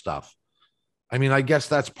base stuff. I mean, I guess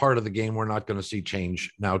that's part of the game we're not going to see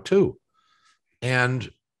change now, too. And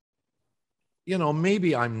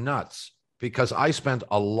maybe I'm nuts because I spent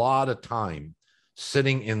a lot of time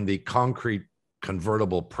sitting in the concrete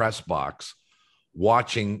convertible press box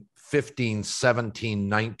watching 15, 17,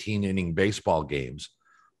 19 inning baseball games.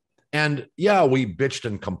 And we bitched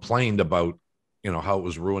and complained about, how it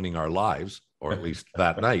was ruining our lives, or at least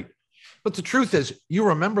that night. But the truth is, you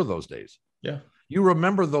remember those days. Yeah. You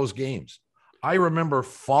remember those games. I remember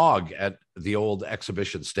fog at the old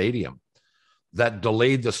exhibition stadium that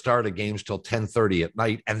delayed the start of games till 10:30 at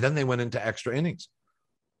night. And then they went into extra innings.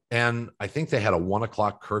 And I think they had a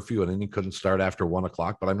 1:00 curfew, and inning couldn't start after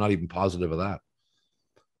 1:00, but I'm not even positive of that.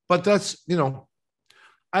 But that's, I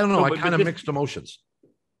don't know. I kind of mixed emotions.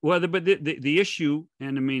 Well, but the issue,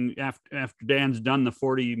 and I mean, after Dan's done the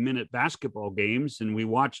 40-minute basketball games and we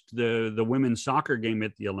watched the women's soccer game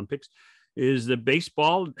at the Olympics, is that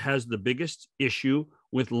baseball has the biggest issue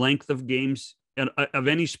with length of games of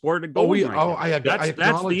any sport going right now.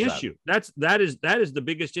 That's the issue. That is the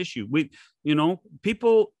biggest issue.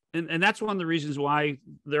 People, and that's one of the reasons why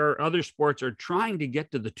there are other sports are trying to get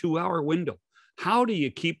to the 2-hour window. How do you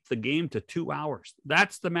keep the game to 2 hours?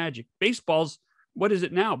 That's the magic. Baseball's, what is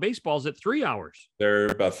it now? Baseball's at 3 hours. They're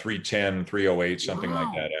about 3:10, 3:08, something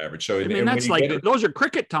like that average. So that's those are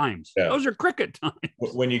cricket times. Yeah. Those are cricket times.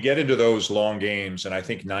 When you get into those long games, and I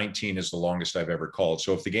think 19 is the longest I've ever called.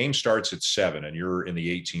 So if the game starts at 7 and you're in the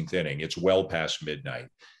 18th inning, it's well past midnight.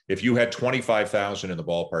 If you had 25,000 in the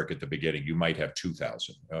ballpark at the beginning, you might have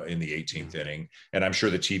 2,000 in the 18th inning. And I'm sure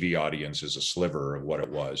the TV audience is a sliver of what it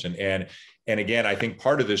was. And again, I think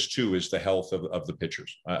part of this too is the health of the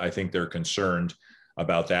pitchers. I think they're concerned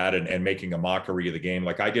about that and making a mockery of the game.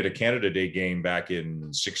 Like I did a Canada Day game back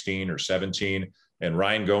in 16 or 17, and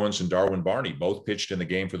Ryan Goins and Darwin Barney both pitched in the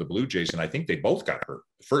game for the Blue Jays. And I think they both got hurt.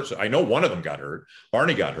 First, I know one of them got hurt.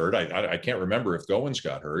 Barney got hurt. I can't remember if Goins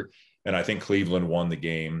got hurt. And I think Cleveland won the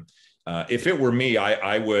game. If it were me,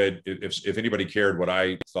 I would, if anybody cared what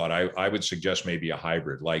I thought, I would suggest maybe a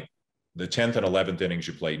hybrid. Like the 10th and 11th innings,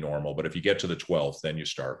 you play normal. But if you get to the 12th, then you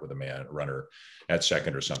start with a runner at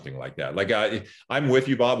second or something like that. Like I'm with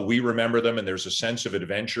you, Bob. We remember them, and there's a sense of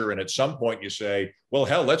adventure. And at some point you say, well,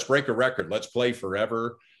 hell, let's break a record. Let's play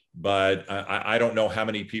forever. But I don't know how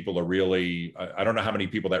many people are really, I don't know how many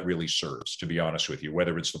people that really serves, to be honest with you,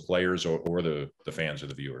 whether it's the players or the fans or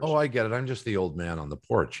the viewers. Oh, I get it. I'm just the old man on the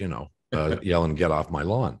porch, yelling, get off my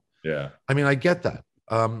lawn. Yeah. I mean, I get that.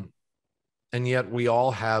 And yet we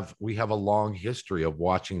have a long history of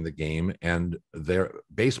watching the game, and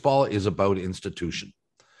baseball is about institution.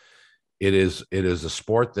 It is a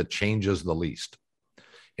sport that changes the least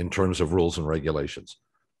in terms of rules and regulations.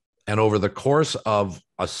 And over the course of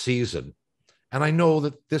a season, and I know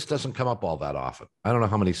that this doesn't come up all that often. I don't know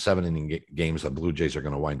how many 7-inning games the Blue Jays are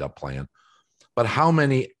going to wind up playing, but how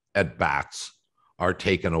many at-bats are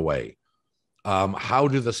taken away? How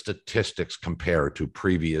do the statistics compare to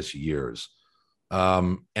previous years?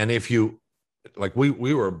 And if you, like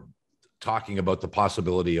we were talking about the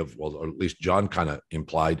possibility of, well, or at least John kind of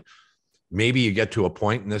implied maybe you get to a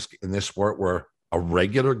point in this sport where a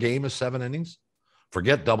regular game is 7 innings.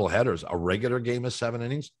 Forget double headers. A regular game is 7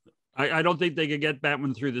 innings. I don't think they could get that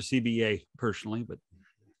one through the CBA personally, but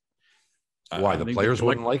why the players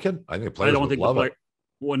wouldn't like it? I think the players would love it.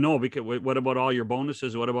 Well, no, because what about all your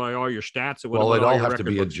bonuses? What about all your stats? Well, they'd all have to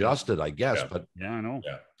be adjusted, I guess. Yeah. But yeah, I know.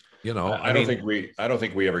 Yeah. You know, I don't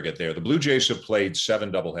think we ever get there. The Blue Jays have played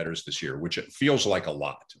 7 doubleheaders this year, which it feels like a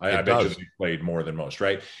lot. I bet you they played more than most,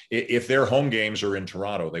 right? If their home games are in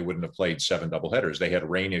Toronto, they wouldn't have played 7 doubleheaders. They had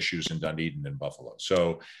rain issues in Dunedin and Buffalo.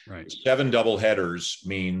 So 7 doubleheaders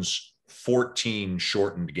means 14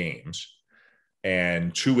 shortened games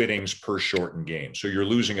and 2 innings per shortened game. So you're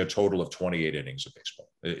losing a total of 28 innings of baseball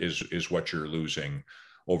is what you're losing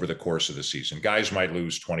over the course of the season. Guys might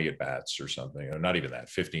lose 20 at bats or something, or not even that,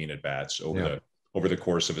 15 at bats over the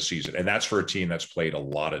course of a season. And that's for a team that's played a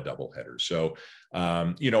lot of doubleheaders. So,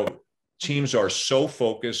 teams are so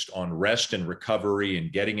focused on rest and recovery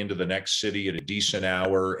and getting into the next city at a decent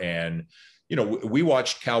hour. And, we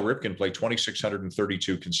watched Cal Ripken play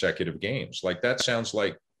 2,632 consecutive games. Like, that sounds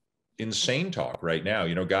like insane talk right now.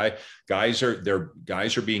 Guys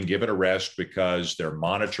are being given a rest because they're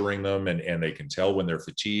monitoring them and they can tell when they're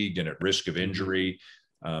fatigued and at risk of injury.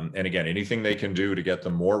 And again, anything they can do to get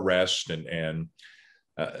them more rest and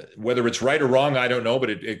whether it's right or wrong, I don't know, but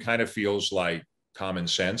it kind of feels like common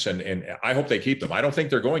sense. And I hope they keep them. I don't think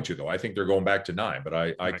they're going to, though. I think they're going back to 9, but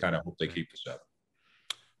I kind of hope they keep the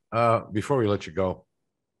 7. Before we let you go,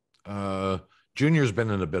 Junior's been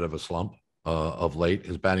in a bit of a slump. Of late,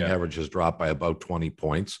 his batting average has dropped by about 20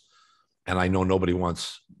 points. And I know nobody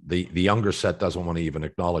wants the younger set doesn't want to even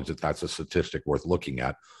acknowledge that that's a statistic worth looking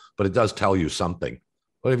at, but it does tell you something.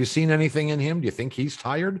 But have you seen anything in him? Do you think he's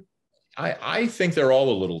tired? I think they're all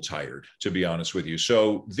a little tired, to be honest with you.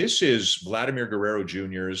 So this is Vladimir Guerrero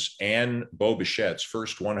Jr.'s and Bo Bichette's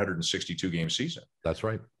first 162 game season. That's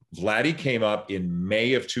right. Vladdy came up in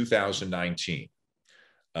May of 2019.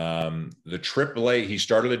 The AAA, he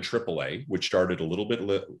started in AAA, which started a little bit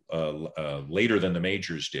later than the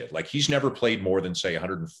majors did. Like, he's never played more than, say,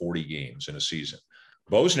 140 games in a season.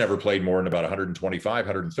 Bo's never played more than about 125,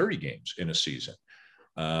 130 games in a season.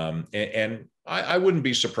 And I wouldn't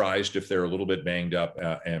be surprised if they're a little bit banged up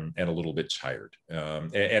and a little bit tired.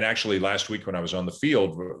 And actually, last week when I was on the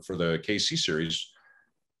field for the KC series,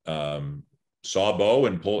 saw Bo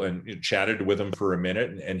and chatted with him for a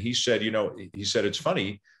minute. And he said, it's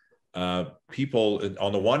funny. People,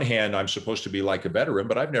 on the one hand, I'm supposed to be like a veteran,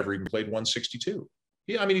 but I've never even played 162.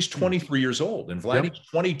 He's 23 years old and Vladdy's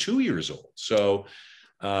 22 years old. So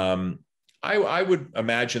I would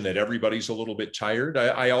imagine that everybody's a little bit tired.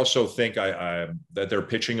 I also think that they're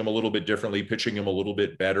pitching him a little bit differently, pitching him a little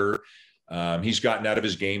bit better. He's gotten out of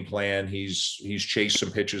his game plan. He's chased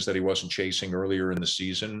some pitches that he wasn't chasing earlier in the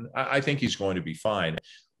season. I think he's going to be fine.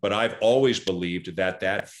 But I've always believed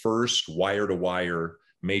that first wire-to-wire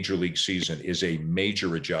major league season is a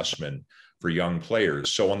major adjustment for young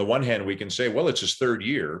players. So on the one hand, we can say, well, it's his 3rd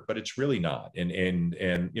year, but it's really not. And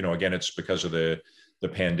again, it's because of the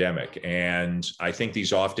pandemic. And I think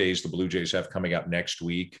these off days the Blue Jays have coming up next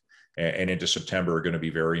week and into September are going to be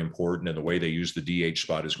very important. And the way they use the DH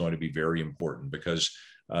spot is going to be very important because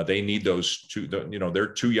they need those two, they're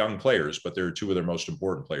 2 young players, but they're 2 of their most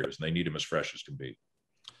important players and they need them as fresh as can be.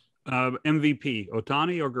 MVP,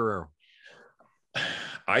 Ohtani or Guerrero?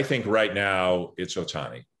 I think right now it's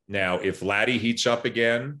Ohtani. Now, if Vladdy heats up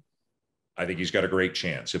again, I think he's got a great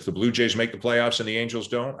chance. If the Blue Jays make the playoffs and the Angels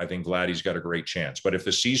don't, I think Vladdy's got a great chance. But if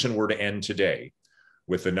the season were to end today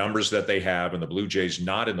with the numbers that they have and the Blue Jays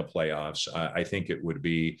not in the playoffs, I think it would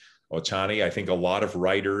be Ohtani. I think a lot of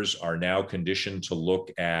writers are now conditioned to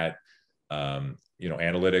look at,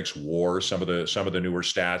 analytics, WAR, some of the newer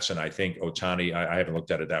stats. And I think Ohtani, I haven't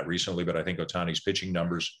looked at it that recently, but I think Ohtani's pitching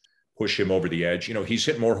numbers push him over the edge. He's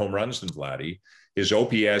hit more home runs than Vladdy. His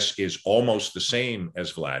OPS is almost the same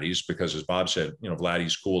as Vladdy's because, as Bob said,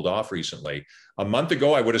 Vladdy's cooled off recently. A month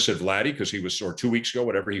ago, I would have said Vladdy because he was, or 2 weeks ago,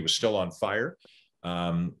 whatever, he was still on fire.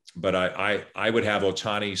 But I would have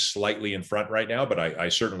Ohtani slightly in front right now, but I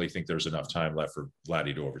certainly think there's enough time left for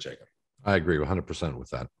Vladdy to overtake him. I agree 100% with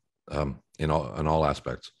that in all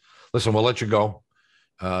aspects. Listen, we'll let you go.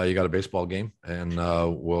 You got a baseball game and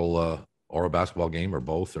or a basketball game or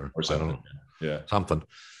both or something. I don't know. Something.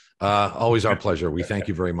 Always our pleasure. We thank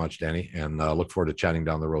you very much, Danny, and look forward to chatting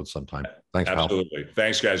down the road sometime. Thanks, pal. Absolutely.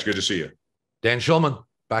 Thanks, guys. Good to see you. Dan Shulman,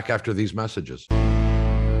 back after these messages.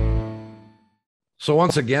 So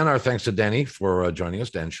once again, our thanks to Danny for joining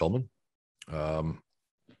us, Dan Shulman.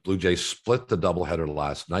 Blue Jays split the doubleheader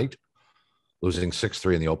last night, losing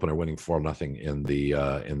 6-3 in the opener, winning 4-0 in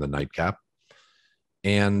the nightcap.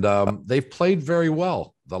 And they've played very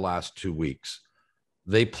well the last 2 weeks.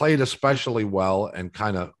 They played especially well and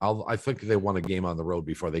kind of, I think they won a game on the road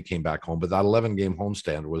before they came back home, but that 11-game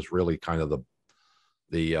homestand was really kind of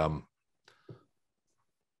the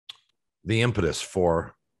impetus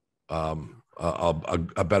for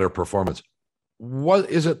a better performance. What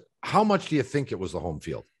is it? How much do you think it was the home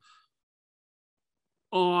field?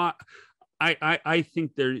 Oh, I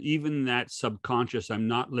think there, even that subconscious, I'm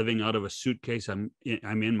not living out of a suitcase. I'm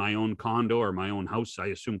in my own condo or my own house. I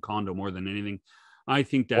assume condo more than anything. I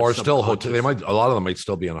think that's, or still hotel. They might, a lot of them might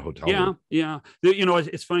still be in a hotel room. Yeah. You know,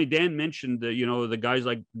 it's funny. Dan mentioned you know, the guys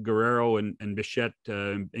like Guerrero and Bichette,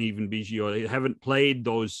 and even Biggio, they haven't played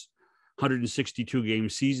those 162 game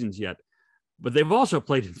seasons yet, but they've also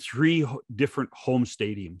played in 3 different home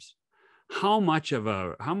stadiums. How much of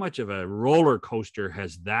a roller coaster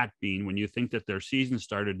has that been when you think that their season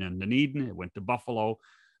started in Dunedin, it went to Buffalo,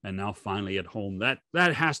 and now finally at home? That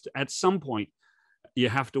has to, at some point, you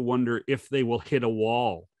have to wonder if they will hit a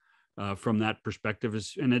wall from that perspective.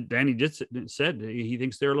 And Danny said he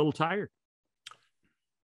thinks they're a little tired.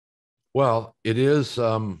 Well, it is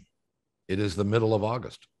the middle of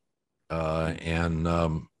August,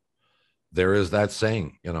 and there is that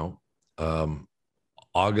saying, you know.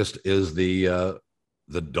 August is the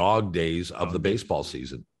dog days of the baseball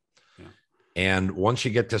season. Yeah. And once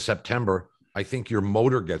you get to September, I think your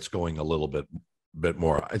motor gets going a little bit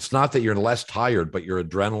more. It's not that you're less tired, but your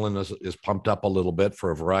adrenaline is pumped up a little bit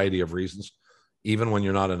for a variety of reasons. Even when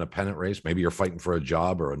you're not in a pennant race, maybe you're fighting for a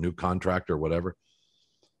job or a new contract or whatever.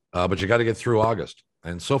 But you got to get through August.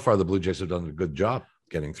 And so far, the Blue Jays have done a good job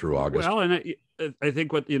getting through August. Well, and I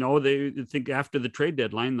think what, you know, they think after the trade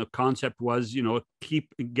deadline, the concept was, you know,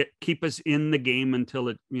 keep us in the game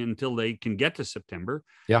until they can get to September.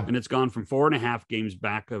 Yeah. And it's gone from 4.5 games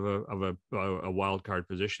back of a wild card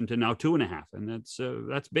position to now 2.5. And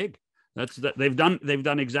that's big. They've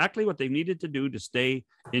done exactly what they needed to do to stay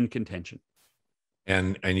in contention.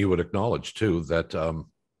 And you would acknowledge too that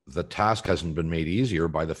the task hasn't been made easier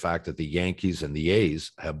by the fact that the Yankees and the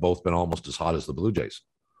A's have both been almost as hot as the Blue Jays,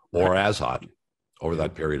 or as hot over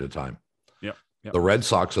that period of time. Yep. The Red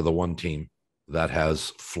Sox are the one team that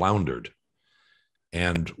has floundered.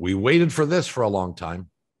 And we waited for this for a long time.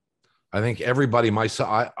 I think everybody,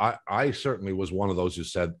 I certainly was one of those who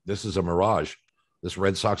said, this is a mirage. This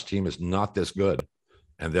Red Sox team is not this good.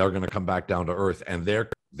 And they're going to come back down to earth. And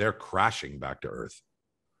they're crashing back to earth.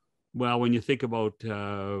 Well, when you think about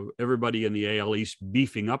everybody in the AL East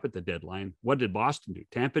beefing up at the deadline, what did Boston do?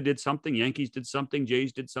 Tampa did something. Yankees did something.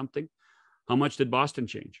 Jays did something. How much did Boston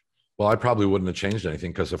change? Well, I probably wouldn't have changed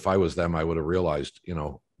anything, because if I was them, I would have realized, you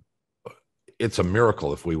know, it's a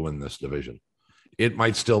miracle if we win this division. It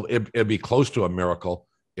might still, it'd be close to a miracle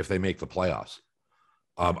if they make the playoffs.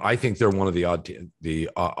 I think they're one of the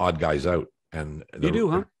odd guys out. And you do,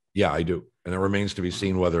 huh? Yeah, I do. And it remains to be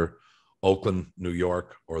seen whether Oakland, New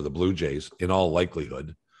York, or the Blue Jays, in all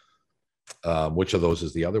likelihood, which of those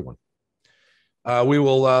is the other one.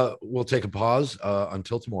 We'll take a pause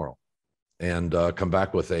until tomorrow, and come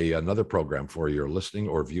back with another program for your listening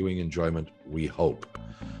or viewing enjoyment, we hope.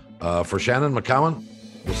 For Shannon McCowan,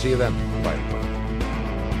 we'll see you then. Bye.